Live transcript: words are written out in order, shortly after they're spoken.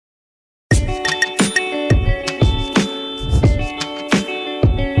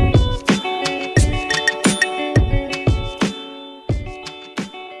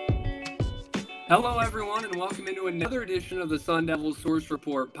Hello, everyone, and welcome into another edition of the SunDevilSource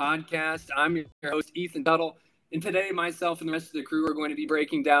Report Podcast. I'm your host, Ethan Tuttle, and today myself and the rest of the crew are going to be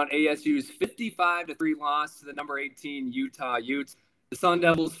breaking down ASU's 55-3 loss to the number 18 Utah Utes. The Sun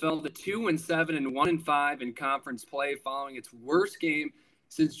Devils fell to 2-7 and 1-5 in conference play following its worst game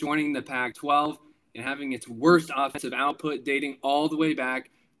since joining the Pac-12 and having its worst offensive output dating all the way back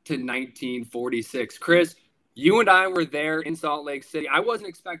to 1946. Chris, you and I were there in Salt Lake City. I wasn't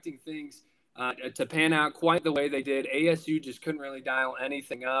expecting things to pan out quite the way they did. ASU just couldn't really dial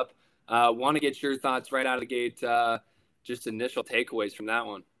anything up. Want to get your thoughts right out of the gate, just initial takeaways from that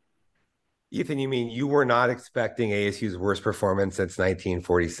one. Ethan, you mean you were not expecting ASU's worst performance since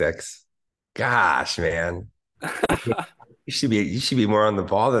 1946? Gosh, man. You should be more on the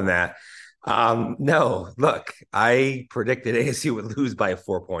ball than that. No, look, I predicted ASU would lose by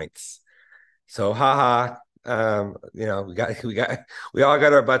 4 points. So haha. We all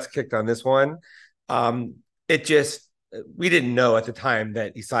got our butts kicked on this one. We didn't know at the time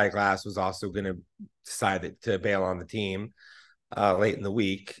that Isaiah Glass was also going to decide to bail on the team late in the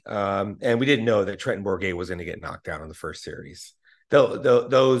week. And we didn't know that Trenton Bourguet was going to get knocked down in the first series.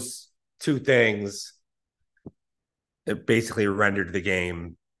 Those two things basically rendered the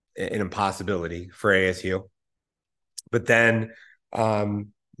game an impossibility for ASU. But then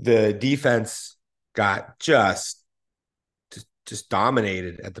the defense got just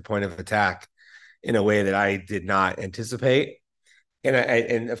dominated at the point of attack in a way that I did not anticipate.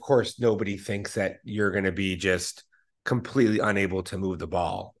 And of course, nobody thinks that you're going to be just completely unable to move the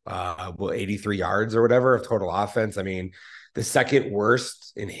ball. 83 yards or whatever of total offense. I mean, the second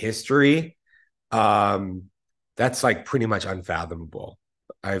worst in history. That's like pretty much unfathomable.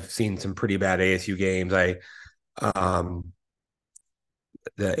 I've seen some pretty bad ASU games.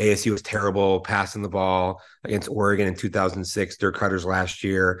 The ASU was terrible passing the ball against Oregon in 2006. Dirk Cutter's last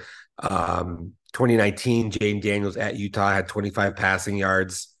year. 2019, Jaden Daniels at Utah had 25 passing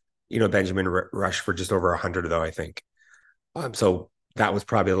yards. Benjamin rushed for just over 100, though, I think. So that was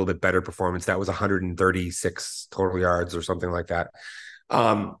probably a little bit better performance. That was 136 total yards or something like that.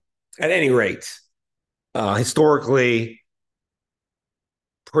 At any rate, historically,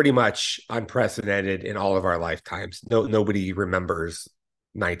 pretty much unprecedented in all of our lifetimes. Nobody remembers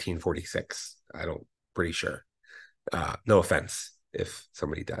 1946. Pretty sure. No offense if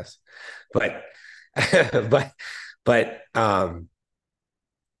somebody does, but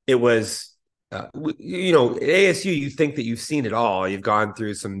it was, at ASU, you think that you've seen it all. You've gone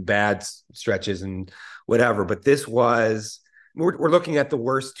through some bad stretches and whatever, but we're looking at the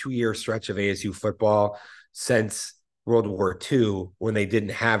worst 2-year stretch of ASU football since World War II, when they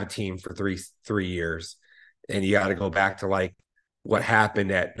didn't have a team for three years. And you got to go back to like what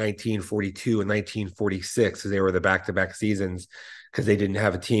happened at 1942 and 1946, because they were the back-to-back seasons, because they didn't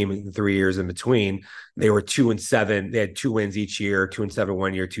have a team in 3 years in between. They were 2-7. They had 2 wins each year, 2-7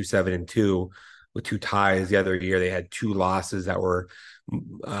 one year, 2-7-2, with 2 ties. The other year they had 2 losses that were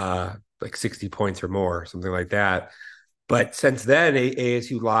like 60 points or more, something like that. But since then,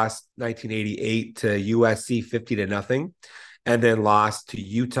 ASU lost 1988 to USC 50-0, and then lost to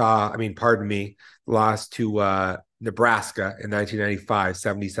lost to Nebraska in 1995,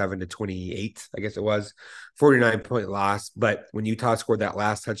 77-28, I guess it was, 49-point loss. But when Utah scored that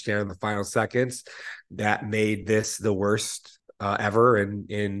last touchdown in the final seconds, that made this the worst ever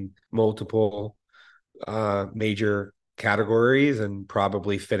in multiple major categories, and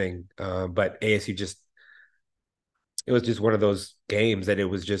probably fitting. But ASU it was just one of those games that it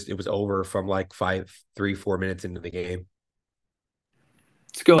was over from like 4 minutes into the game.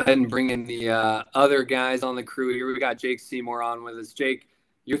 Let's go ahead and bring in the other guys on the crew here. We got Jake Seymour on with us. Jake,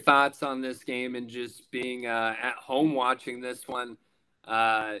 your thoughts on this game and just being at home watching this one.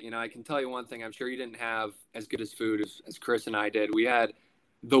 I can tell you one thing. I'm sure you didn't have as good as food as Chris and I did. We had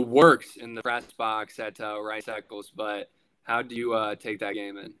the works in the press box at Rice Eccles, but how do you take that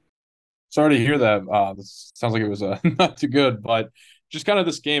game in? Sorry to hear that. This sounds like it was not too good, but just kind of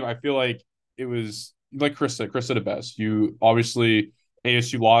this game, I feel like it was like Chris said it best. You obviously,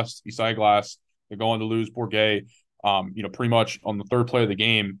 ASU lost Isaiah Glass. They're going to lose Bourguet, pretty much on the third play of the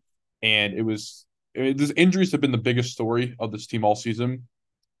game. And these injuries have been the biggest story of this team all season.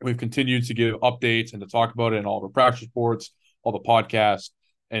 We've continued to give updates and to talk about it in all of our practice reports, all the podcasts,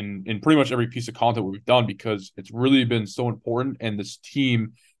 and in pretty much every piece of content we've done, because it's really been so important, and this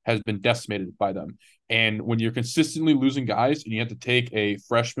team has been decimated by them. And when you're consistently losing guys and you have to take a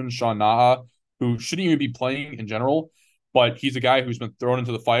freshman, Sean Naha, who shouldn't even be playing in general, but he's a guy who's been thrown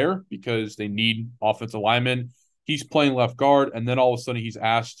into the fire because they need offensive linemen. He's playing left guard, and then all of a sudden he's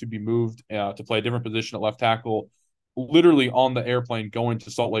asked to be moved to play a different position at left tackle, literally on the airplane going to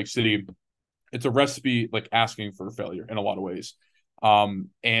Salt Lake City it's a recipe like asking for failure in a lot of ways. And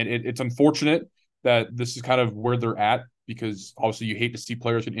it's unfortunate that this is kind of where they're at, because obviously you hate to see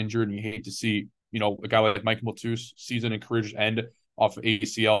players get injured, and you hate to see, a guy like Mike Matus season and career just end off of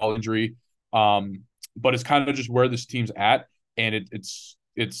ACL injury. But it's kind of just where this team's at, and it's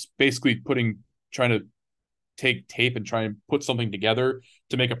basically trying to take tape and try and put something together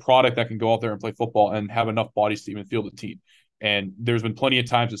to make a product that can go out there and play football and have enough bodies to even field the team. And there's been plenty of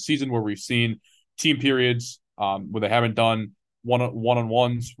times this season where we've seen team periods where they haven't done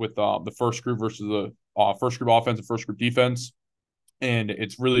one-on-ones with the first group versus the first group offense and first group defense. And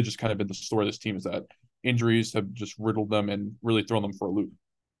it's really just kind of been the story of this team, is that injuries have just riddled them and really thrown them for a loop.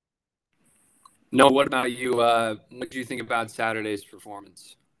 No, what about you? What do you think about Saturday's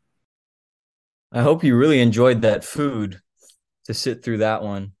performance? I hope you really enjoyed that food to sit through that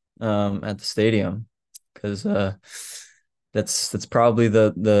one at the stadium, because that's probably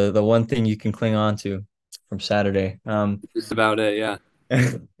the one thing you can cling on to from Saturday. Just about it, yeah.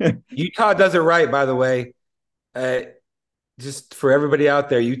 Utah does it right, by the way. Just for everybody out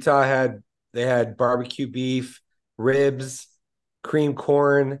there, Utah had barbecue beef, ribs, cream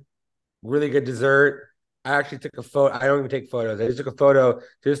corn, really good dessert. I actually took a photo. I don't even take photos. I just took a photo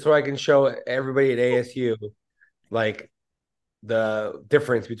just so I can show everybody at ASU like the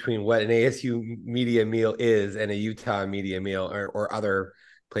difference between what an ASU media meal is and a Utah media meal, or other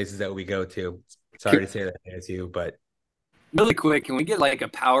places that we go to. Sorry to say that, ASU, but really quick, can we get like a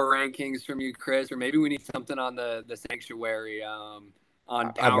power rankings from you, Chris, or maybe we need something on the sanctuary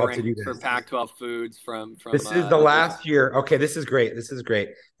on power rankings for Pac-12 foods from this is the last year. Okay, this is great. This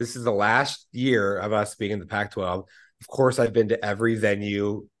is the last year of us being in the Pac-12. Of course, I've been to every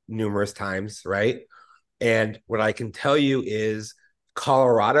venue numerous times, right? And what I can tell you is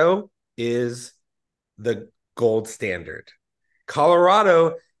Colorado is the gold standard.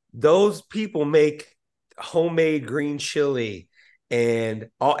 Colorado, those people make homemade green chili and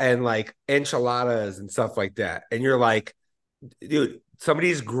like enchiladas and stuff like that. And you're like, dude,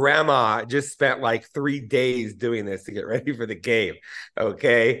 somebody's grandma just spent like 3 days doing this to get ready for the game.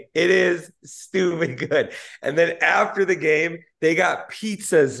 Okay. It is stupid good. And then after the game, they got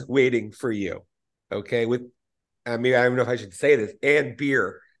pizzas waiting for you. Okay. I don't know if I should say this, and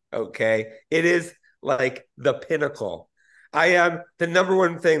beer. Okay. It is like the pinnacle. The number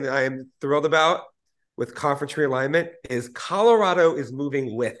one thing that I am thrilled about with conference realignment is Colorado is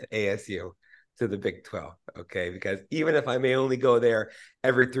moving with ASU to the Big 12, okay? Because even if I may only go there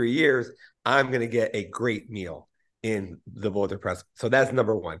every 3 years, I'm going to get a great meal in the Boulder Press. So that's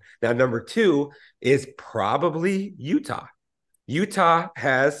number one. Now, number two is probably Utah. Utah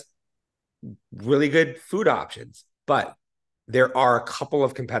has really good food options, but there are a couple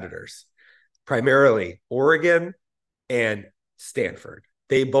of competitors, primarily Oregon and Stanford.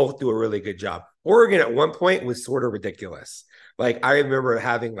 They both do a really good job. Oregon at one point was sort of ridiculous. Like I remember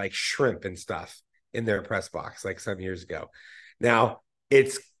having like shrimp and stuff in their press box like some years ago. Now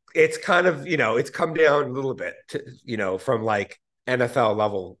it's kind of, it's come down a little bit to, from like NFL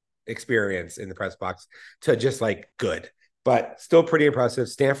level experience in the press box to just like good, but still pretty impressive.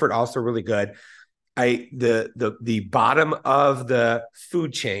 Stanford also really good. The bottom of the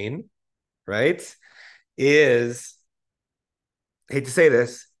food chain, right, is, I hate to say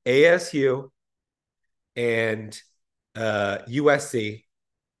this, ASU and USC.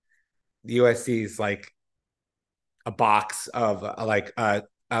 The USC is like a box of a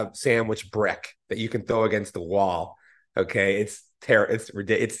sandwich brick that you can throw against the wall. Okay, it's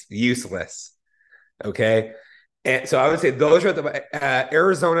useless. Okay, and so I would say those are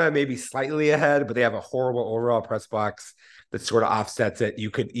Arizona maybe slightly ahead, but they have a horrible overall press box that sort of offsets it.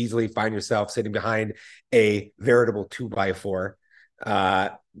 You could easily find yourself sitting behind a veritable 2x4.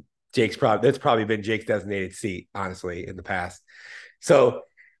 That's probably been Jake's designated seat, honestly, in the past. So,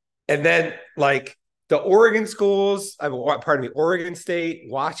 and then like the Oregon schools, Oregon State,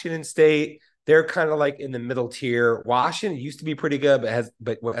 Washington State, they're kind of like in the middle tier. Washington used to be pretty good,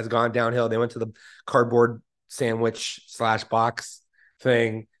 but has gone downhill. They went to the cardboard sandwich / box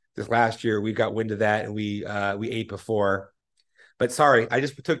thing this last year. We got wind of that, and we ate before. But sorry,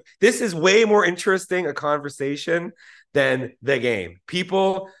 this is way more interesting a conversation than the game.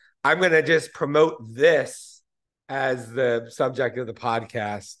 People, I'm going to just promote this as the subject of the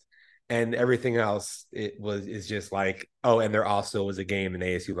podcast, and everything else is just like, oh, and there also was a game and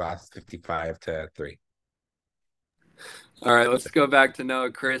ASU lost 55-3. All right, let's go back to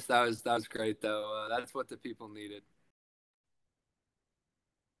Noah. Chris, that was great though. That's what the people needed.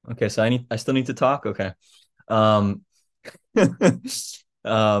 Okay, so I still need to talk. Okay.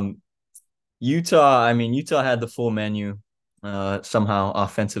 Utah had the full menu somehow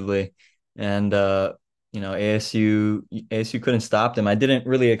offensively. And ASU couldn't stop them. I didn't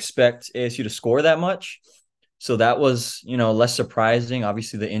really expect ASU to score that much, so that was less surprising.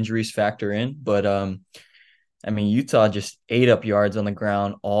 Obviously, the injuries factor in, but Utah just ate up yards on the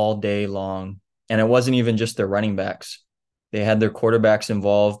ground all day long, and it wasn't even just their running backs. They had their quarterbacks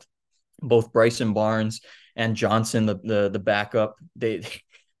involved, both Bryson Barnes and Johnson, the backup.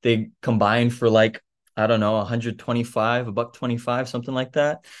 They combined for like, I don't know, 125, a buck 25, something like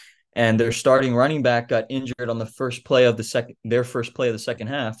that. And their starting running back got injured on their first play of the second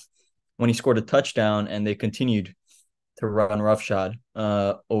half when he scored a touchdown, and they continued to run roughshod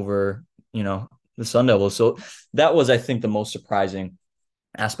over, the Sun Devils. So that was, I think, the most surprising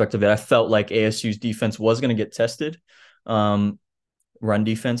aspect of it. I felt like ASU's defense was going to get tested. Run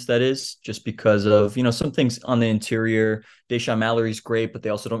defense, that is, just because of, some things on the interior. Deshaun Mallory's great, but they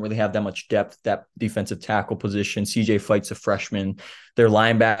also don't really have that much depth, that defensive tackle position. CJ Fight's a freshman. Their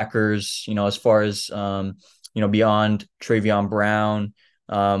linebackers, as far as, beyond Travion Brown,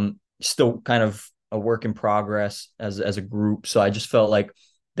 still kind of a work in progress as a group. So I just felt like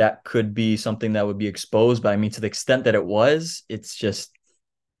that could be something that would be exposed. But to the extent that it was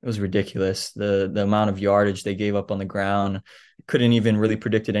ridiculous. The amount of yardage they gave up on the ground. Couldn't even really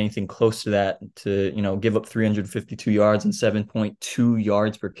predicted anything close to that, to give up 352 yards and 7.2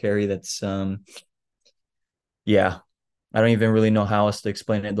 yards per carry. That's I don't even really know how else to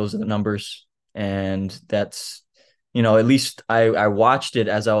explain it. Those are the numbers, and that's at least I watched it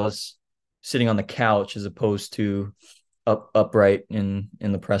as I was sitting on the couch as opposed to upright in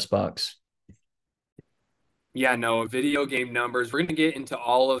the press box. Yeah, no, video game numbers. We're going to get into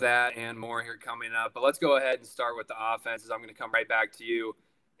all of that and more here coming up. But let's go ahead and start with the offenses. I'm going to come right back to you.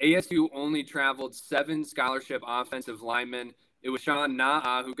 ASU only traveled 7 scholarship offensive linemen. It was Sean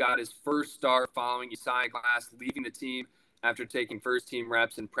Na'a who got his first start following Isaiah Glass leaving the team after taking first-team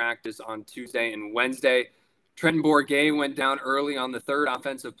reps in practice on Tuesday and Wednesday. Trenton Bourguet went down early on the third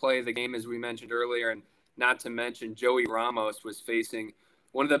offensive play of the game, as we mentioned earlier, and not to mention Joey Ramos was facing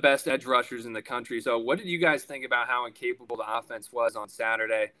one of the best edge rushers in the country. So what did you guys think about how incapable the offense was on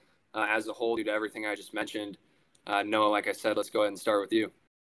Saturday as a whole due to everything I just mentioned? Noah, like I said, let's go ahead and start with you.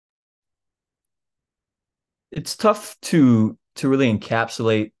 It's tough to really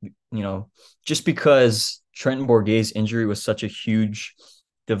encapsulate, just because Trenton Bourguet's injury was such a huge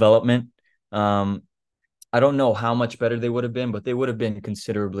development. I don't know how much better they would have been, but they would have been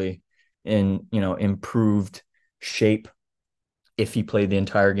considerably in, improved shape if he played the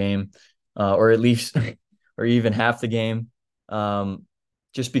entire game, or at least, or even half the game,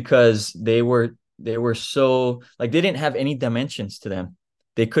 just because they were so, like, they didn't have any dimensions to them.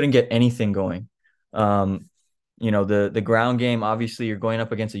 They couldn't get anything going. The ground game, obviously you're going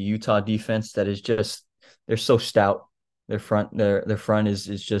up against a Utah defense that is just, they're so stout. Their front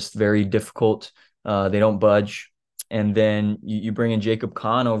is just very difficult. They don't budge. And then you bring in Jacob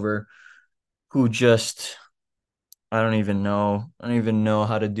Conover, who just, I don't even know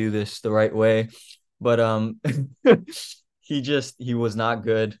how to do this the right way, but he was not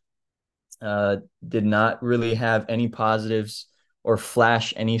good. Did not really have any positives or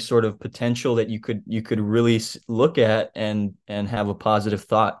flash any sort of potential that you could really look at and have a positive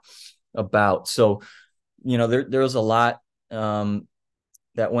thought about. So, there was a lot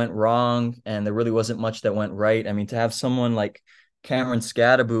that went wrong, and there really wasn't much that went right. To have someone like Cameron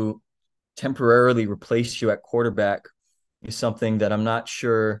Scadaboo temporarily replace you at quarterback is something that I'm not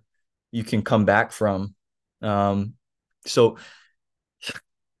sure you can come back from. So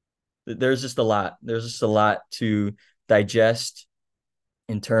there's just a lot. There's just a lot to digest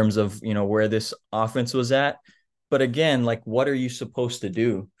in terms of, where this offense was at. But again, like, what are you supposed to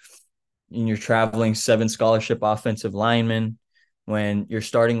do? And you're traveling 7 scholarship offensive linemen when your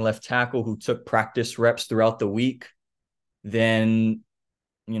starting left tackle, who took practice reps throughout the week, then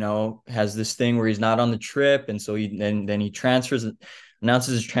has this thing where he's not on the trip, and so he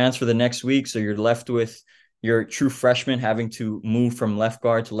announces his transfer the next week. So you're left with your true freshman having to move from left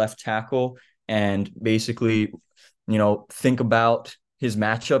guard to left tackle, and basically, think about his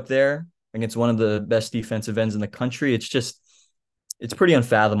matchup there against one of the best defensive ends in the country. It's pretty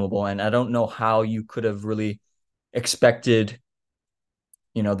unfathomable, and I don't know how you could have really expected,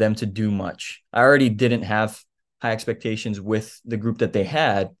 them to do much. I already didn't have high expectations with the group that they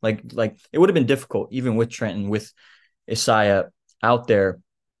had. Like it would have been difficult, even with Trenton, with Isaiah out there.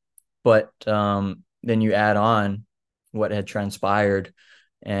 But then you add on what had transpired,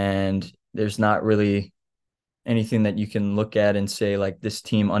 and there's not really anything that you can look at and say, like, this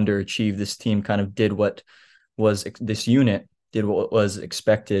team underachieved. This team kind of did what was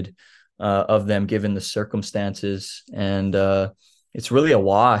expected of them given the circumstances. And it's really a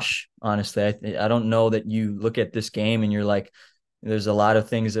wash, honestly. I don't know that you look at this game and you're like, there's a lot of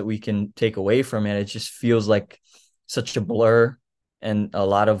things that we can take away from it. It just feels like such a blur and a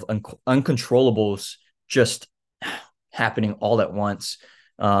lot of uncontrollables just happening all at once,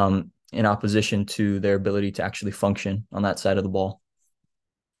 in opposition to their ability to actually function on that side of the ball.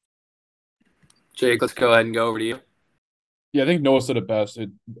 Jake, let's go ahead and go over to you. Yeah, I think Noah said it best.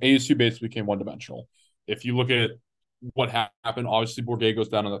 ASU basically became one-dimensional. If you look at what happened, obviously Bourget goes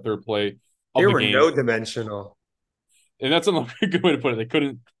down on the third play of They the were game. no dimensional. And that's a good way to put it. They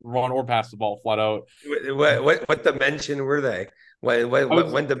couldn't run or pass the ball flat out. What dimension were they?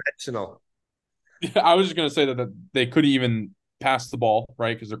 When dimensional? I was just going to say that they couldn't even pass the ball,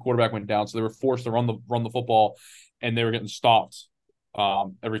 right? Because their quarterback went down. So they were forced to run the football, and they were getting stopped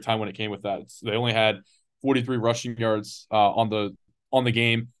every time when it came with that. They only had 43 rushing yards on the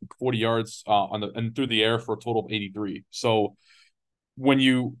game, 40 yards and through the air for a total of 83. So when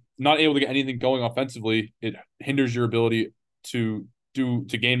you not able to get anything going offensively, it hinders your ability to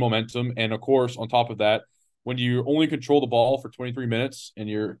gain momentum. And of course, on top of that, when you only control the ball for 23 minutes and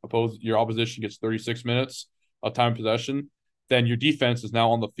your opposition gets 36 minutes of time possession, then your defense is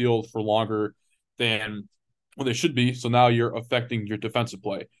now on the field for longer than they should be. So now you're affecting your defensive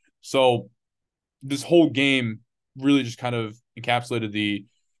play. So this whole game really just kind of encapsulated the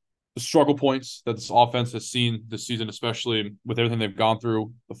struggle points that this offense has seen this season, especially with everything they've gone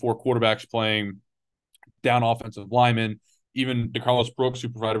through, the 4 quarterbacks playing, down offensive linemen, even DeCarlos Brooks, who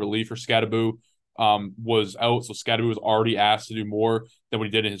provided relief for Scadaboo, was out. So Scadaboo was already asked to do more than what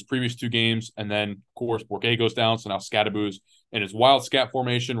he did in his previous 2 games. And then, of course, Bourget goes down. So now Scadaboo's in his wild scat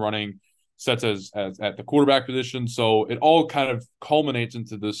formation running sets as at the quarterback position. So it all kind of culminates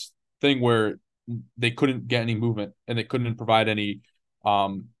into this thing where they couldn't get any movement and they couldn't provide any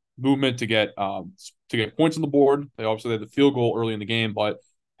movement to get points on the board. They obviously had the field goal early in the game, but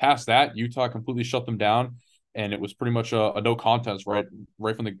past that, Utah completely shut them down, and it was pretty much a no contest right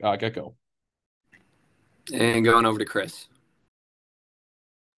from the get-go. And going over to Chris.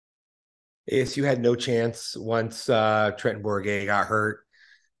 ASU had no chance once Trenton Bourget got hurt.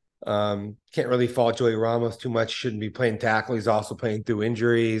 Can't really fault Joey Ramos too much. Shouldn't be playing tackle. He's also playing through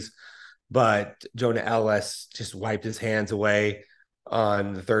injuries. But Jonah Ellis just wiped his hands away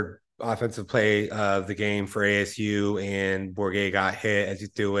on the third offensive play of the game for ASU, and Bourget got hit as he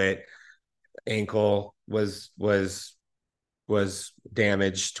threw it. Ankle was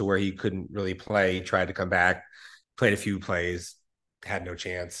damaged to where he couldn't really play. He tried to come back, played a few plays, had no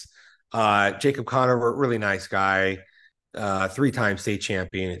chance. Jacob Conover, really nice guy, 3-time state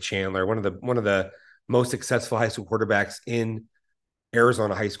champion at Chandler, one of the most successful high school quarterbacks in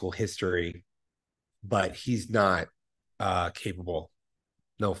Arizona high school history, but he's not capable,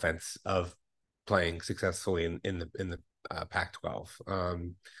 no offense, of playing successfully in the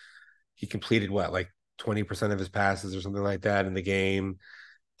Pac-12. He completed like 20% of his passes or something like that in the game.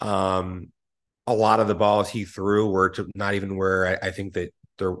 A lot of the balls he threw were to not even where I think that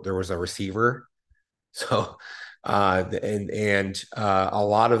there was a receiver. So and a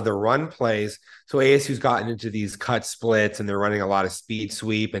lot of the run plays. So ASU's gotten into these cut splits, and they're running a lot of speed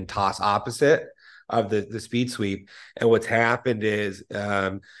sweep and toss opposite of the speed sweep. And what's happened is,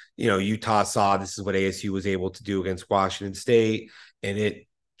 Utah saw this is what ASU was able to do against Washington State, and it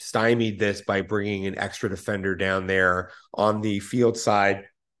stymied this by bringing an extra defender down there on the field side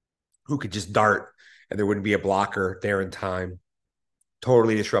who could just dart, and there wouldn't be a blocker there in time.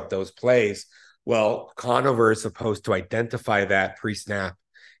 Totally disrupt those plays. Well, Conover is supposed to identify that pre-snap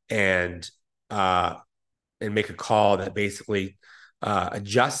and make a call that basically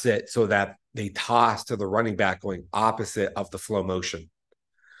adjusts it so that they toss to the running back going opposite of the flow motion.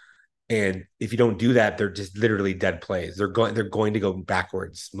 And if you don't do that, they're just literally dead plays. They're going to go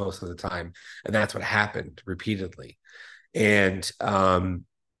backwards most of the time, and that's what happened repeatedly. And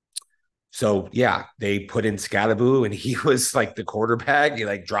so yeah, they put in Scadaboo, and he was like the quarterback. He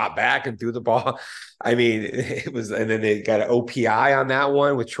like dropped back and threw the ball. I mean, it was, and then they got an OPI on that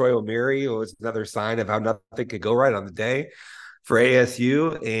one with Troy O'Meary. It was another sign of how nothing could go right on the day for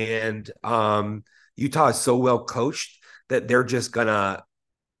ASU. And Utah is so well coached that they're just gonna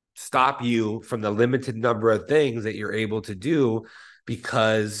stop you from the limited number of things that you're able to do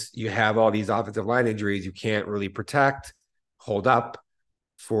because you have all these offensive line injuries. You can't really protect, hold up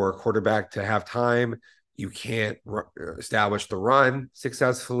for a quarterback to have time. You can't establish the run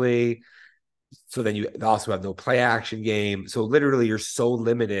successfully. So then you also have no play action game. So literally you're so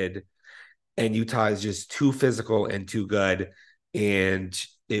limited, and Utah is just too physical and too good. And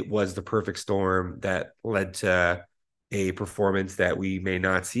it was the perfect storm that led to a performance that we may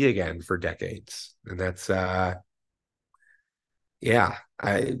not see again for decades. And that's Yeah.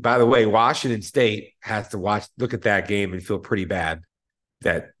 By the way, Washington State has to look at that game and feel pretty bad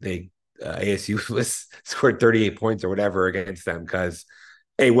that ASU was scored 38 points or whatever against them, because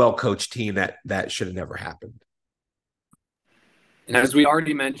a well-coached team that should have never happened. And as we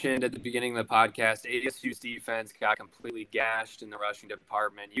already mentioned at the beginning of the podcast, ASU's defense got completely gashed in the rushing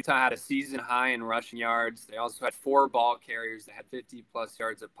department. Utah had a season high in rushing yards. They also had 4 ball carriers that had 50-plus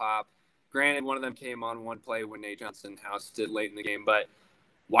yards a pop. Granted, one of them came on one play when Nate Johnson housed it late in the game. But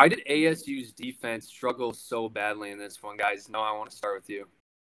why did ASU's defense struggle so badly in this one, guys? No, I want to start with you.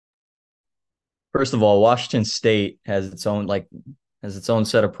 First of all, Washington State has its own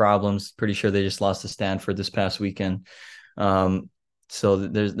set of problems. Pretty sure they just lost to Stanford this past weekend. So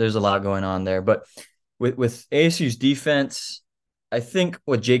there's a lot going on there. But with ASU's defense, I think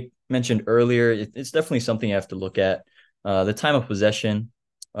what Jake mentioned earlier, it's definitely something you have to look at. The time of possession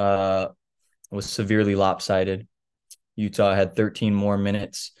was severely lopsided. Utah had 13 more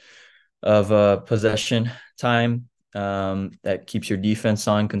minutes of possession time. That keeps your defense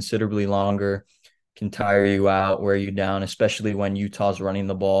on considerably longer, can tire you out, wear you down, especially when Utah's running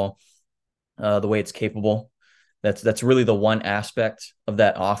the ball the way it's capable. That's really the one aspect of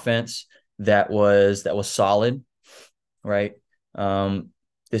that offense that was solid, right?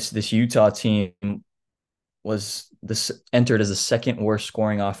 This Utah team entered as the second worst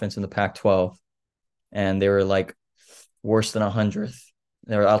scoring offense in the Pac-12, and they were like worse than 100th.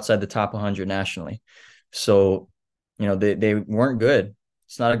 They were outside the top 100 nationally. So, they weren't good.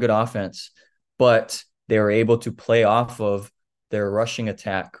 It's not a good offense, but they were able to play off of their rushing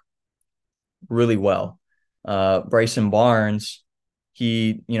attack really well. Bryson Barnes,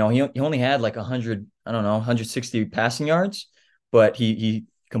 he only had like 160 passing yards, but he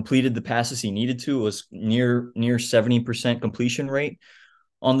completed the passes he needed to. It was near 70% completion rate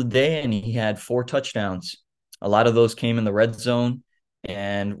on the day, and he had 4 touchdowns. A lot of those came in the red zone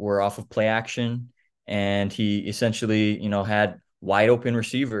and were off of play action. And he essentially, had wide open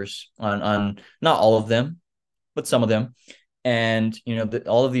receivers on not all of them, but some of them. And,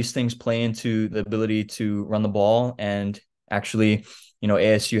 all of these things play into the ability to run the ball, and actually,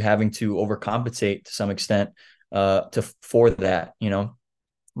 ASU having to overcompensate to some extent for that.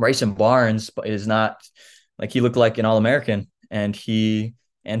 Bryson Barnes is not like, he looked like an All-American, and he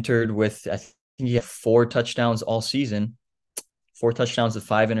entered with, I think he had 4 touchdowns all season, 4 touchdowns with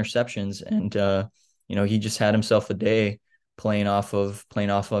 5 interceptions. And, he just had himself a day playing off of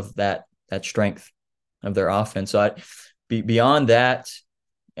that strength of their offense. So beyond that,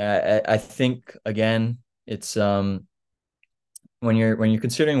 I think, again, it's when you're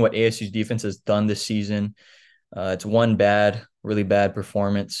considering what ASU's defense has done this season, it's one really bad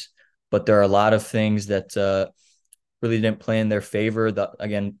performance, but there are a lot of things that really didn't play in their favor.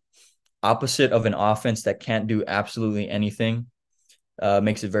 Again, opposite of an offense that can't do absolutely anything,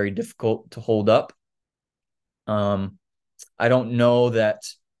 makes it very difficult to hold up. I don't know that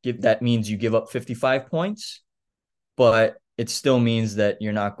means you give up 55 points, but it still means that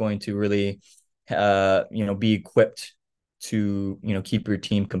you're not going to really, be equipped to, keep your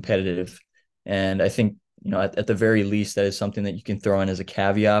team competitive. And I think, at the very least, that is something that you can throw in as a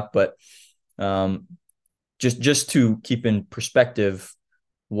caveat. But just to keep in perspective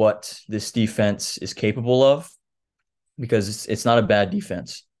what this defense is capable of, because it's not a bad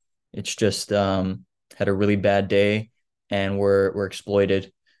defense. It's just had a really bad day, and were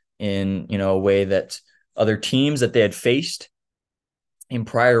exploited in, a way that other teams that they had faced in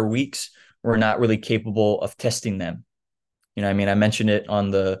prior weeks were not really capable of testing them. I mentioned it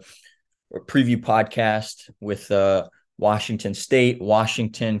on the preview podcast with Washington State,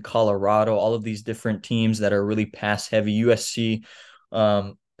 Washington, Colorado, all of these different teams that are really pass heavy. USC,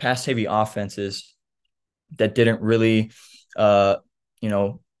 pass heavy offenses that didn't really,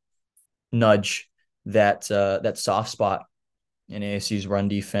 nudge that soft spot in ASU's run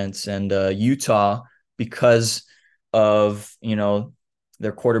defense. And Utah, because of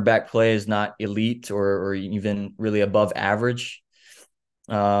their quarterback play is not elite or even really above average,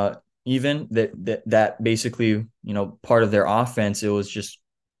 even that basically part of their offense, it was just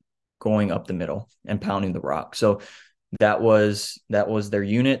going up the middle and pounding the rock. So that was their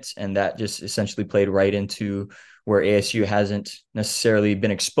unit, and that just essentially played right into where ASU hasn't necessarily been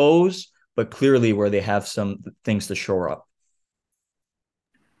exposed, but clearly where they have some things to shore up.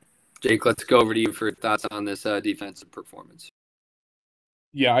 Jake, let's go over to you for thoughts on this defensive performance.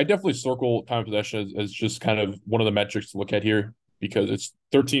 Yeah, I definitely circle time of possession as just kind of one of the metrics to look at here, because it's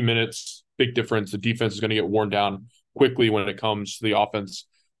 13 minutes, big difference. The defense is going to get worn down quickly when it comes to the offense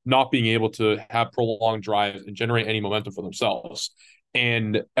not being able to have prolonged drives and generate any momentum for themselves.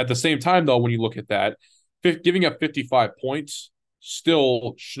 And at the same time, though, when you look at that, giving up 55 points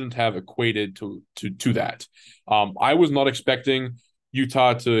still shouldn't have equated to that. I was not expecting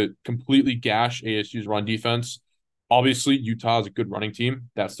Utah to completely gash ASU's run defense. Obviously, Utah is a good running team.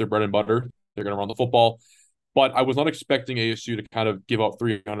 That's their bread and butter. They're going to run the football. But I was not expecting ASU to kind of give up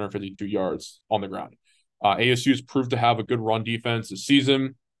 352 yards on the ground. ASU has proved to have a good run defense this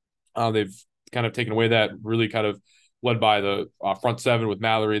season. They've kind of taken away that, really kind of led by the front seven with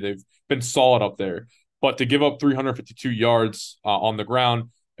Mallory. They've been solid up there. But to give up 352 yards on the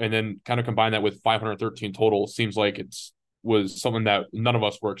ground and then kind of combine that with 513 total seems like was something that none of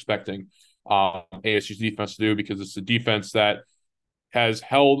us were expecting ASU's defense to do, because it's a defense that has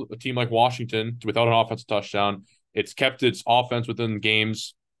held a team like Washington without an offensive touchdown. It's kept its offense within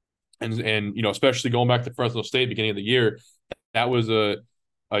games. And especially going back to Fresno State beginning of the year, that was a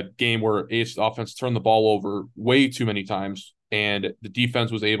game where ASU's offense turned the ball over way too many times, and the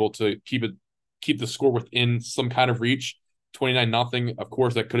defense was able to keep the score within some kind of reach. 29-0. Of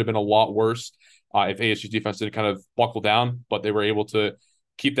course, that could have been a lot worse if ASU's defense didn't kind of buckle down, but they were able to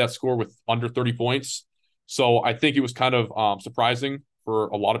keep that score with under 30 points. So I think it was kind of surprising for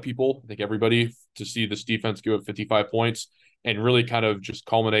a lot of people, I think everybody, to see this defense give up 55 points and really kind of just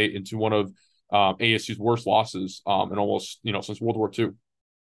culminate into one of ASU's worst losses in almost, since World War II.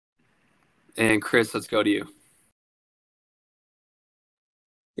 And Chris, let's go to you.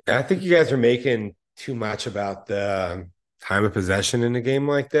 Yeah, I think you guys are making too much about the time of possession in a game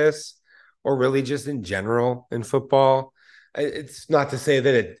like this, or really just in general in football. It's not to say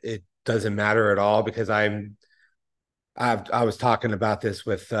that it doesn't matter at all, because I was talking about this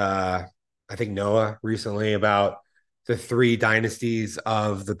with I think Noah recently about the three dynasties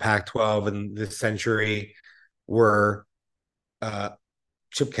of the Pac-12 in this century were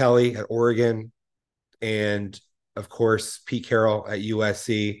Chip Kelly at Oregon, and of course Pete Carroll at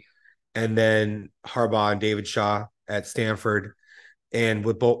USC, and then Harbaugh and David Shaw at Stanford. And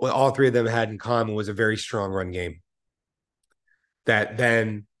what all three of them had in common was a very strong run game that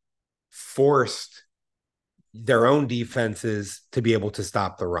then forced their own defenses to be able to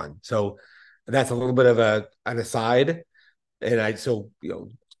stop the run. So that's a little bit of an aside. And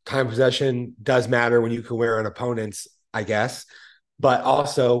time possession does matter when you can wear on opponents, I guess. But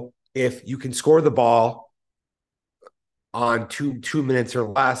also, if you can score the ball on two minutes or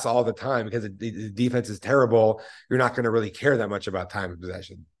less all the time because the defense is terrible, you're not going to really care that much about time of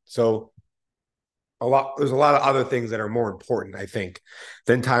possession. So there's a lot of other things that are more important, I think,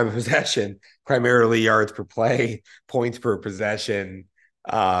 than time of possession, primarily yards per play, points per possession.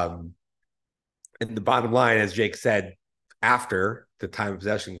 And the bottom line, as Jake said, after the time of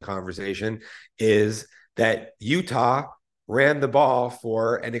possession conversation, is that Utah ran the ball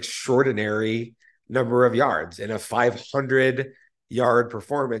for an extraordinary number of yards. In a 500-yard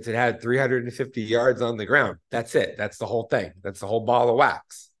performance, it had 350 yards on the ground. That's it. That's the whole thing. That's the whole ball of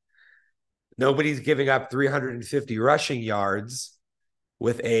wax. Nobody's giving up 350 rushing yards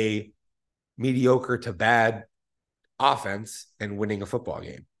with a mediocre to bad offense and winning a football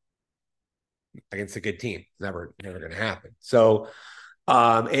game against a good team. Never going to happen. So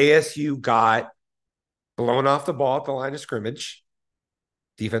ASU got blown off the ball at the line of scrimmage,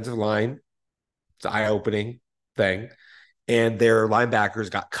 defensive line. It's an eye-opening thing. And their linebackers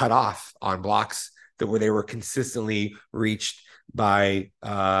got cut off on blocks where they were consistently reached by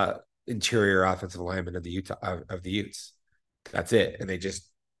interior offensive linemen of the Utes. That's it. And they just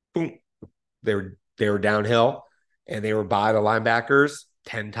boom. They were downhill, and they were by the linebackers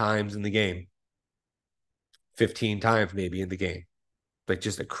 10 times in the game. 15 times maybe in the game. Like,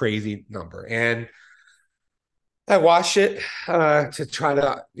 just a crazy number. And I watched it to try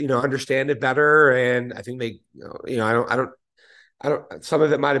to, understand it better. And I think they, I don't, some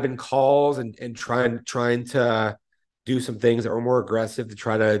of it might've been calls and trying to do some things that were more aggressive to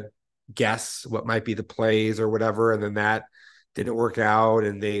try to guess what might be the plays or whatever. And then that didn't work out,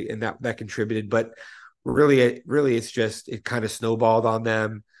 and that contributed. But really it's just, it kind of snowballed on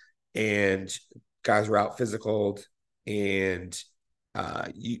them, and guys were out physicaled. And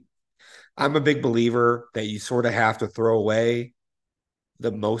I'm a big believer that you sort of have to throw away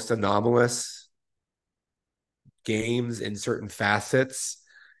the most anomalous games in certain facets.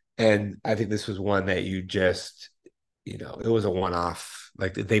 And I think this was one that you just, it was a one-off.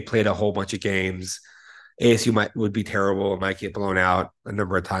 Like, they played a whole bunch of games. ASU would be terrible. It might get blown out a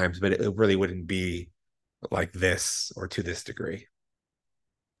number of times, but it really wouldn't be like this or to this degree.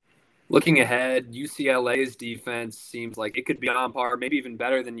 Looking ahead, UCLA's defense seems like it could be on par, maybe even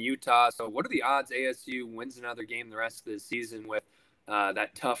better than Utah. So what are the odds ASU wins another game the rest of the season, with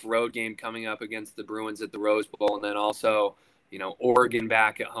that tough road game coming up against the Bruins at the Rose Bowl, and then also, Oregon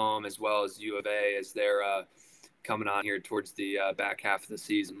back at home, as well as U of A as their coming on here towards the back half of the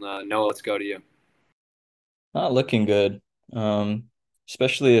season. Noah, let's go to you. Not looking good,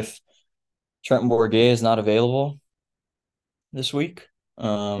 especially if Trent Bourguet is not available this week.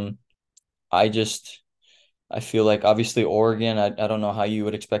 I feel like obviously Oregon, I don't know how you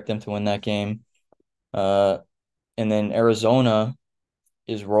would expect them to win that game. And then Arizona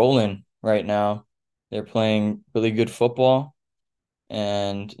is rolling right now. They're playing really good football,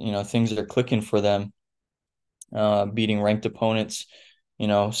 and things are clicking for them. Beating ranked opponents,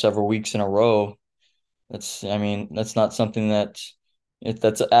 several weeks in a row. That's not something that's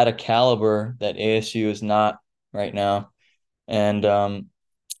at a caliber that ASU is not right now. And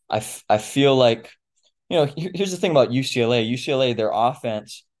I feel like, here's the thing about UCLA. UCLA, their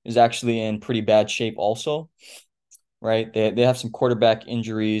offense is actually in pretty bad shape also, right? They have some quarterback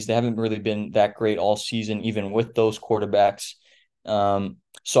injuries. They haven't really been that great all season, even with those quarterbacks.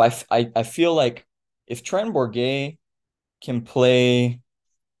 So I feel like if Trent Bourguet can play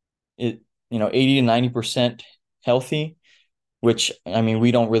it, 80 to 90% healthy, which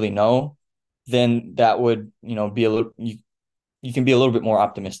we don't really know, then that would, be a little, you can be a little bit more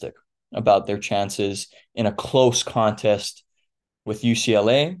optimistic about their chances in a close contest with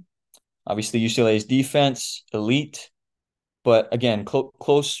UCLA. Obviously, UCLA's defense, elite, but again,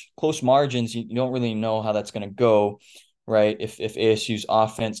 close margins, you don't really know how that's going to go, right? If ASU's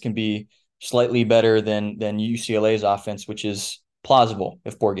offense can be slightly better than UCLA's offense, which is plausible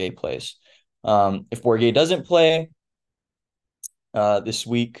if Bourguet plays. If Bourguet doesn't play this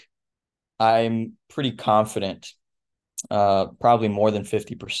week, I'm pretty confident, probably more than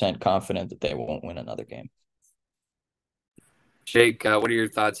 50% confident that they won't win another game. Jake, what are your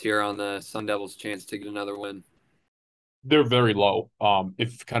thoughts here on the Sun Devils' chance to get another win? They're very low,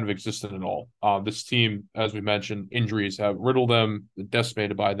 if kind of existent at all. This team, as we mentioned, injuries have riddled them,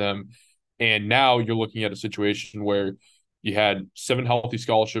 decimated by them. And now you're looking at a situation where you had 7 healthy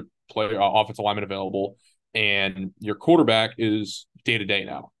scholarship offensive linemen available, and your quarterback is day-to-day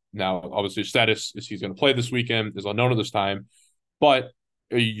now. Now, obviously, status is he's going to play this weekend is unknown at this time, but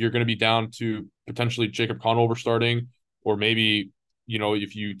you're going to be down to potentially Jacob Conover starting, or maybe,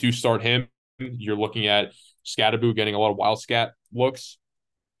 if you do start him, you're looking at Scatterboo getting a lot of wildcat looks.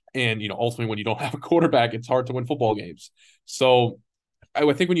 And, ultimately, when you don't have a quarterback, it's hard to win football games. So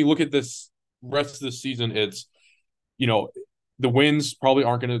I think when you look at this rest of the season, it's, the wins probably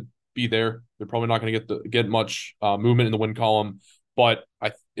aren't going to be there. They're probably not going to get much movement in the win column. But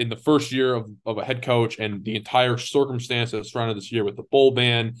in the first year of a head coach and the entire circumstance that surrounded this year with the bowl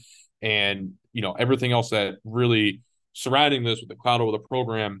ban and, everything else that really surrounding this with the cloud over the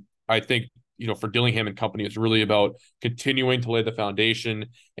program, I think, for Dillingham and company, it's really about continuing to lay the foundation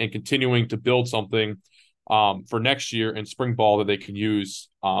and continuing to build something for next year in spring ball that they can use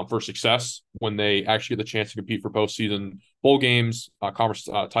for success when they actually get the chance to compete for postseason bowl games, conference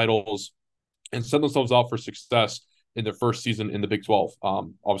titles, and set themselves up for success in their first season in the Big 12.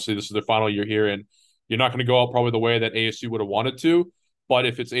 Obviously, this is their final year here, and you're not going to go out probably the way that ASU would have wanted to, but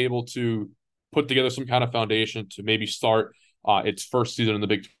if it's able to put together some kind of foundation to maybe start its first season in the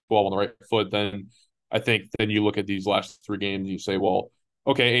Big 12 on the right foot, then I think then you look at these last 3 games and you say, well,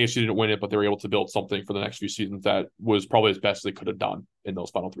 okay, ASU didn't win it, but they were able to build something for the next few seasons that was probably as best as they could have done in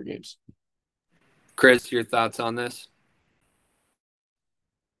those final 3 games. Chris, your thoughts on this?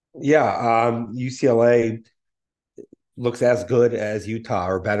 Yeah, UCLA looks as good as Utah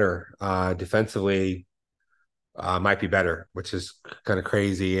or better. Defensively, might be better, which is kind of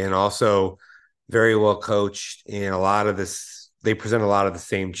crazy, and also very well coached. And they present a lot of the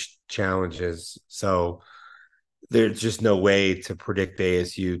same challenges. So there's just no way to predict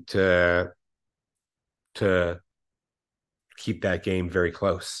ASU to keep that game very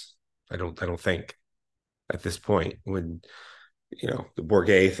close. I don't think at this point, when the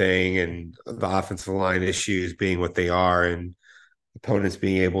Bourguet thing and the offensive line issues being what they are, and opponents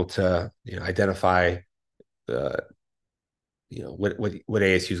being able to identify the what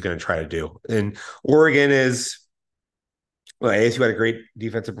ASU is going to try to do. And Oregon ASU had a great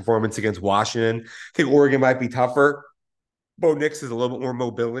defensive performance against Washington. I think Oregon might be tougher. Bo Nix has a little bit more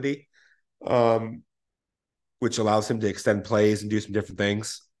mobility, which allows him to extend plays and do some different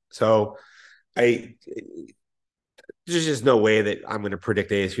things. So there's just no way that I'm going to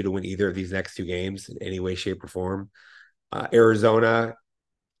predict ASU to win either of these next 2 games in any way, shape, or form. Arizona,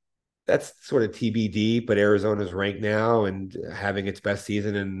 that's sort of TBD, but Arizona's ranked now and having its best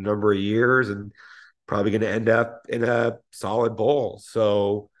season in a number of years and probably going to end up in a solid bowl.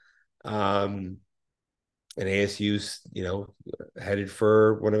 So, and ASU's, headed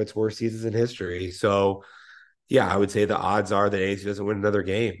for one of its worst seasons in history. So, yeah, I would say the odds are that ASU doesn't win another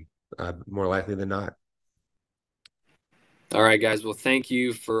game, more likely than not. All right, guys. Well, thank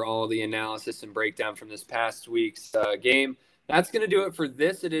you for all the analysis and breakdown from this past week's game. That's going to do it for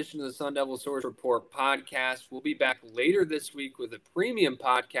this edition of the SunDevilSource Report podcast. We'll be back later this week with a premium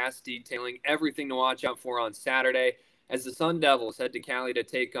podcast detailing everything to watch out for on Saturday as the Sun Devils head to Cali to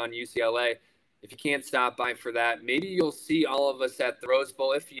take on UCLA. If you can't stop by for that, maybe you'll see all of us at the Rose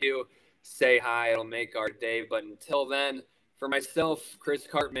Bowl. If you say hi, it'll make our day. But until then, for myself, Chris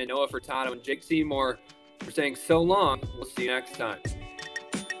Karpman, Noah Furtado, and Jake Seymour, we're saying so long. We'll see you next time.